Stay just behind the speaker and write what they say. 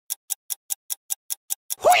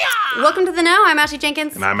Welcome to the Now. I'm Ashley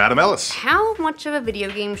Jenkins. And I'm Adam Ellis. How much of a video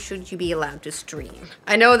game should you be allowed to stream?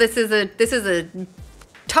 I know this is a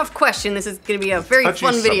tough question. This is going to be a very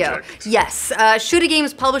fun video. Subject. Yes. Should a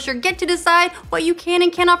game's publisher get to decide what you can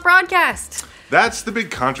and cannot broadcast? That's the big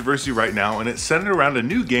controversy right now, and it's centered around a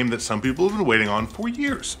new game that some people have been waiting on for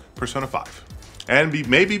years, Persona 5. And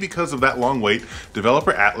maybe because of that long wait,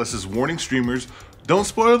 developer Atlus is warning streamers, don't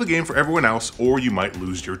spoil the game for everyone else or you might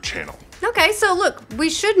lose your channel. Okay, so look,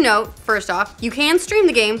 we should note, first off, you can stream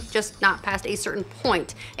the game, just not past a certain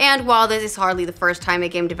point. And while this is hardly the first time a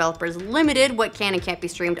game developer has limited what can and can't be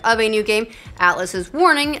streamed of a new game, Atlus's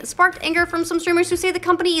warning sparked anger from some streamers who say the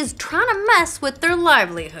company is trying to mess with their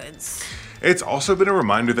livelihoods. It's also been a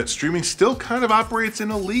reminder that streaming still kind of operates in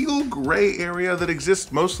a legal gray area that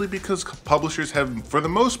exists mostly because publishers have, for the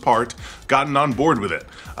most part, gotten on board with it.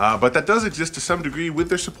 But that does exist to some degree with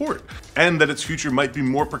their support, and that its future might be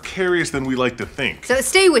more precarious than we like to think. So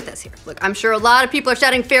stay with us here. Look, I'm sure a lot of people are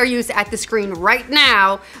shouting fair use at the screen right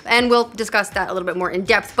now, and we'll discuss that a little bit more in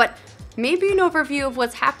depth, but maybe an overview of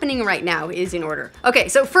what's happening right now is in order. Okay,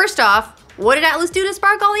 so first off, what did Atlus do to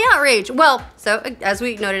spark all the outrage? Well, so as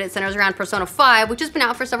we noted, it centers around Persona 5, which has been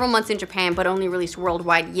out for several months in Japan, but only released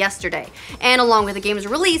worldwide yesterday. And along with the game's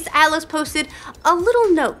release, Atlus posted a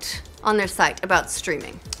little note on their site about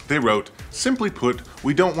streaming. They wrote, "Simply put,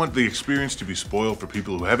 we don't want the experience to be spoiled for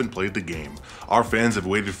people who haven't played the game. Our fans have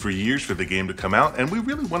waited for years for the game to come out, and we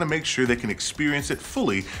really want to make sure they can experience it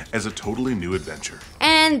fully as a totally new adventure."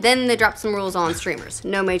 And then they dropped some rules on streamers.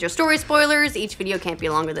 No major story spoilers, each video can't be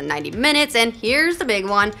longer than 90 minutes, and here's the big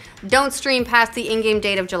one, don't stream past the in-game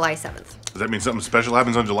date of July 7th. Does that mean something special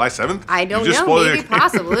happens on July 7th? I don't know, maybe,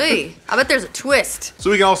 possibly. I bet there's a twist. So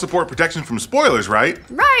we can all support protection from spoilers, right?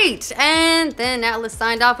 Right, and then Atlus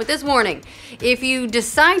signed off with this warning. If you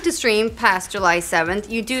decide to stream past July 7th,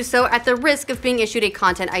 you do so at the risk of being issued a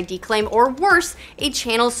content ID claim or worse, a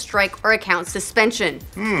channel strike or account suspension.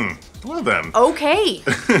 Well then. Okay.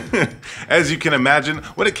 As you can imagine,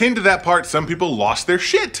 when it came to that part, some people lost their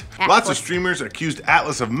shit. Lots of streamers accused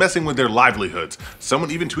Atlus of messing with their livelihoods. Someone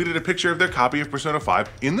even tweeted a picture of their copy of Persona 5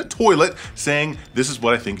 in the toilet saying, "This is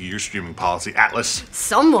what I think of your streaming policy, Atlus."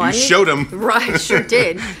 Someone. You showed him. Right, sure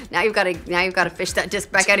did. Now you've got to fish that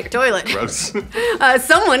disc back out of your toilet. Gross.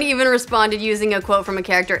 Someone even responded using a quote from a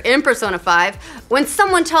character in Persona 5, "When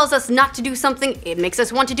someone tells us not to do something, it makes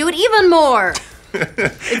us want to do it even more."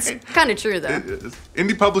 It's kind of true, though.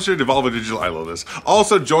 Indie publisher Devolver Digital, I love this,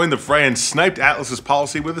 also joined the fray and sniped Atlus's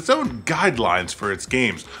policy with its own guidelines for its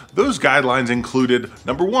games. Those guidelines included,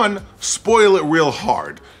 number 1, spoil it real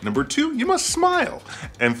hard. Number 2, you must smile.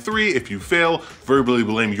 And 3, if you fail, verbally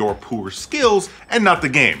blame your poor skills and not the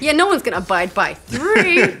game. Yeah, no one's gonna abide by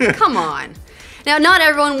 3. Come on. Now, not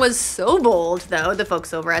everyone was so bold, though. The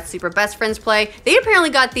folks over at Super Best Friends Play, they apparently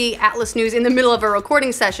got the Atlus news in the middle of a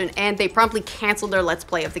recording session, and they promptly canceled their Let's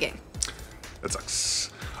Play of the game. That sucks.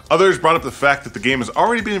 Others brought up the fact that the game has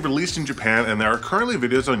already been released in Japan, and there are currently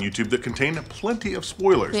videos on YouTube that contain plenty of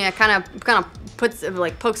spoilers. Yeah, kind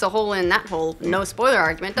of pokes a hole in that whole no spoiler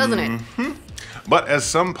argument, doesn't it? But as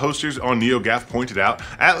some posters on NeoGAF pointed out,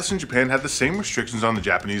 Atlus in Japan had the same restrictions on the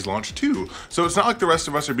Japanese launch too, so it's not like the rest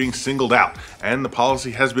of us are being singled out, and the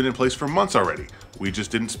policy has been in place for months already. We just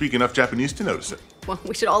didn't speak enough Japanese to notice it. Well,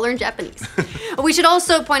 we should all learn Japanese. We should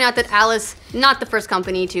also point out that Atlus, not the first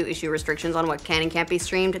company to issue restrictions on what can and can't be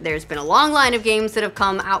streamed. There's been a long line of games that have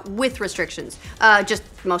come out with restrictions. Just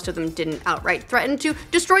most of them didn't outright threaten to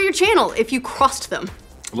destroy your channel if you crossed them.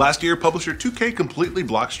 Last year, publisher 2K completely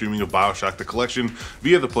blocked streaming of BioShock the Collection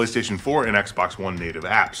via the PlayStation 4 and Xbox One native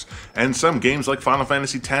apps. And some games like Final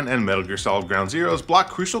Fantasy X and Metal Gear Solid Ground Zeroes block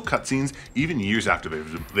crucial cutscenes even years after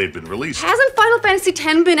they've been released. Hasn't Final Fantasy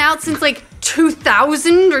X been out since like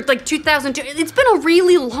 2000 or like 2002? It's been a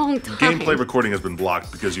really long time. Gameplay recording has been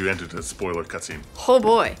blocked because you entered a spoiler cutscene. Oh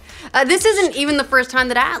boy. This isn't even the first time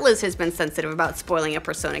that Atlus has been sensitive about spoiling a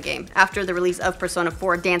Persona game. After the release of Persona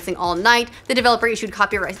 4 Dancing All Night, the developer issued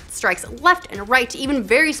copyright strikes left and right to even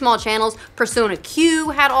very small channels. Persona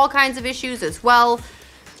Q had all kinds of issues as well.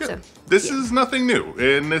 Yeah. So, This is nothing new,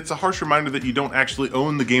 and it's a harsh reminder that you don't actually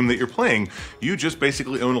own the game that you're playing. You just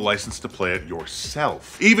basically own a license to play it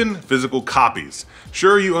yourself. Even physical copies.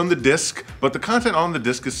 Sure, you own the disc, but the content on the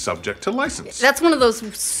disc is subject to license. That's one of those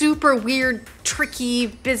super weird, tricky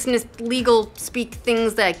business legal speak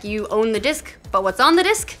things that you own the disc, but what's on the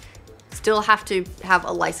disc? Still have to have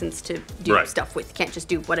a license to do stuff with. You can't just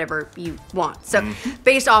do whatever you want. So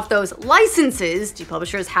based off those licenses, do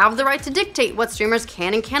publishers have the right to dictate what streamers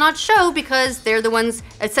can and cannot show because they're the ones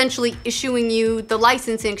essentially issuing you the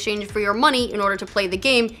license in exchange for your money in order to play the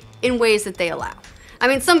game in ways that they allow. I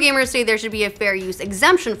mean, some gamers say there should be a fair use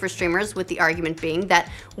exemption for streamers, with the argument being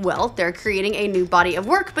that, well, they're creating a new body of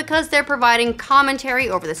work because they're providing commentary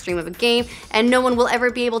over the stream of a game, and no one will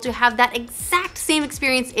ever be able to have that exact same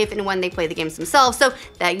experience if and when they play the games themselves, so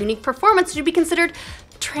that unique performance should be considered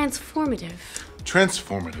transformative.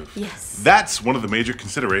 Transformative. Yes. That's one of the major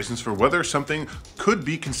considerations for whether something could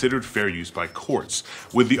be considered fair use by courts,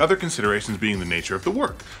 with the other considerations being the nature of the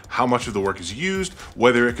work, how much of the work is used,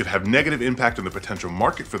 whether it could have negative impact on the potential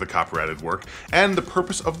market for the copyrighted work, and the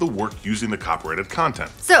purpose of the work using the copyrighted content.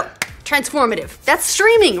 So, transformative. That's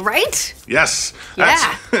streaming, right? Yes.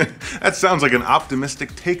 Yeah. That sounds like an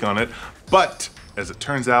optimistic take on it, but as it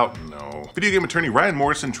turns out, no. Video game attorney Ryan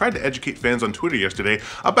Morrison tried to educate fans on Twitter yesterday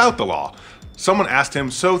about the law. Someone asked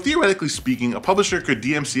him, so theoretically speaking, a publisher could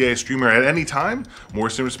DMCA a streamer at any time?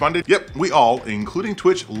 Morrison responded, yep, we all, including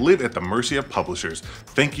Twitch, live at the mercy of publishers.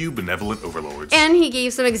 Thank you, benevolent overlords. And he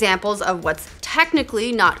gave some examples of what's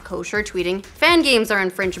technically not kosher, tweeting, fan games are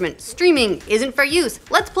infringement, streaming isn't fair use,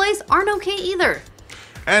 Let's Plays aren't okay either.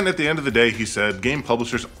 And at the end of the day, he said, game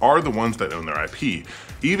publishers are the ones that own their IP.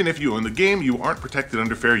 Even if you own the game, you aren't protected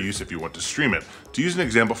under fair use if you want to stream it. To use an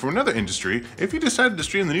example from another industry, if you decided to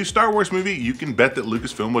stream the new Star Wars movie, you can bet that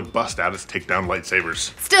Lucasfilm would bust out its takedown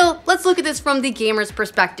lightsabers. Still, let's look at this from the gamer's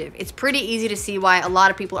perspective. It's pretty easy to see why a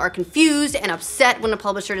lot of people are confused and upset when a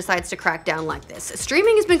publisher decides to crack down like this.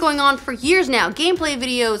 Streaming has been going on for years now. Gameplay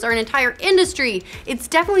videos are an entire industry. It's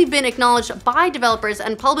definitely been acknowledged by developers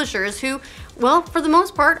and publishers who, well, for the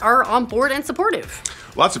most part, are on board and supportive.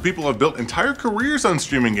 Lots of people have built entire careers on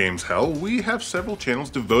streaming games. Hell, we have several channels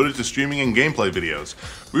devoted to streaming and gameplay videos.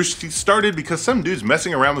 We started because some dude's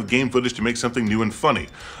messing around with game footage to make something new and funny.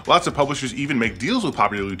 Lots of publishers even make deals with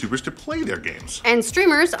popular YouTubers to play their games. And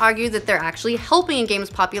streamers argue that they're actually helping a game's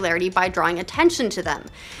popularity by drawing attention to them.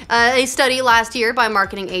 A study last year by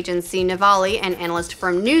marketing agent Navali and analyst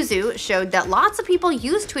from Newzoo showed that lots of people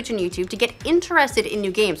use Twitch and YouTube to get interested in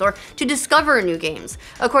new games or to discover new games.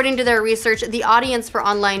 According to their research, the audience for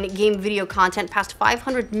online game video content passed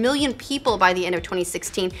 500 million people by the end of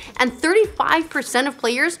 2016, and 35% of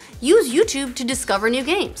players use YouTube to discover new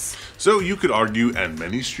games. So you could argue, and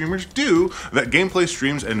many streamers do, that gameplay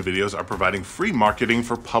streams and videos are providing free marketing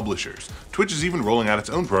for publishers. Twitch is even rolling out its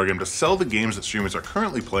own program to sell the games that streamers are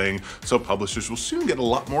currently playing, so publishers will soon get a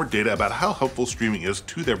lot more data about how helpful streaming is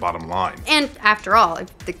to their bottom line. And after all,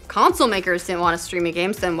 if the console makers didn't want to stream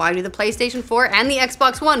games, then why do the PlayStation 4 and the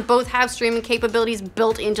Xbox One both have streaming capabilities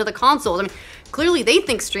built into the consoles? I mean, clearly they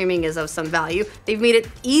think streaming is of some value. They've made it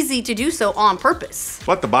easy to do so on purpose.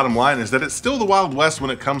 But the bottom line is that it's still the Wild West when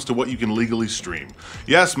it comes to what you can legally stream.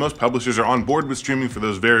 Yes, most publishers are on board with streaming for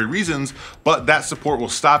those very reasons, but that support will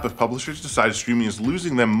stop if publishers decide streaming is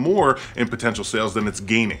losing them more in potential sales than it's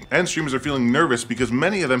gaining. And streamers are feeling nervous because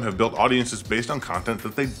many of them have built audiences based on content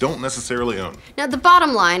that they don't necessarily own. Now, the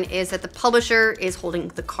bottom line is that the publisher is holding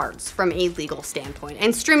the cards from a legal standpoint,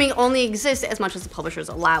 and streaming only exists as much as the publishers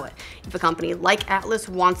allow it. If a company like Atlas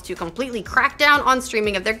wants to completely crack down on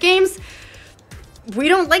streaming of their games, we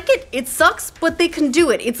don't like it, it sucks, but they can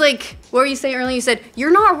do it. It's like, what were you saying earlier? You said,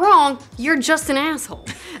 you're not wrong, you're just an asshole.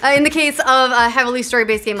 In the case of a heavily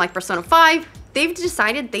story-based game like Persona 5, they've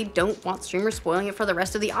decided they don't want streamers spoiling it for the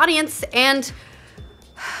rest of the audience, and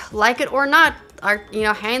like it or not, our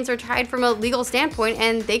hands are tied from a legal standpoint,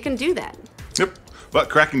 and they can do that. Yep. But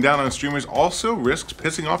cracking down on streamers also risks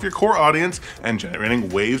pissing off your core audience and generating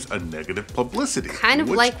waves of negative publicity. Kind of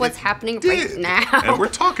like what's happening right now. And we're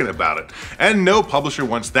talking about it. And no publisher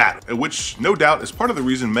wants that, which no doubt is part of the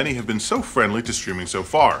reason many have been so friendly to streaming so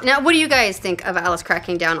far. Now, what do you guys think of Alice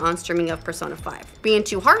cracking down on streaming of Persona 5? Being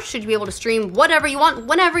too harsh? Should you be able to stream whatever you want,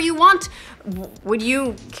 whenever you want? Would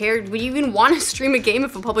you care? Would you even want to stream a game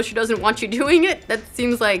if a publisher doesn't want you doing it? That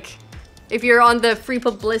seems like, if you're on the free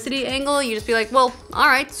publicity angle, you just be like, well, all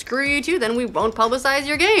right, screw you too, then we won't publicize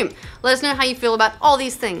your game. Let us know how you feel about all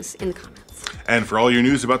these things in the comments. And for all your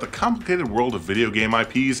news about the complicated world of video game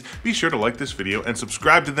IPs, be sure to like this video and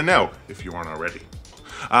subscribe to The Know if you aren't already.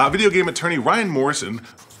 Video game attorney Ryan Morrison,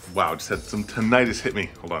 wow, just had some tinnitus hit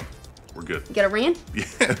me. Hold on, we're good. You got a ring? Yeah,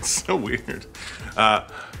 it's so weird.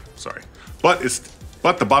 Sorry, but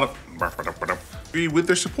the bottom with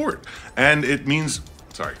their support, and it means,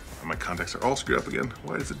 sorry. My contacts are all screwed up again.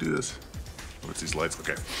 Why does it do this? Oh, it's these lights.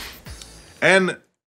 Okay. And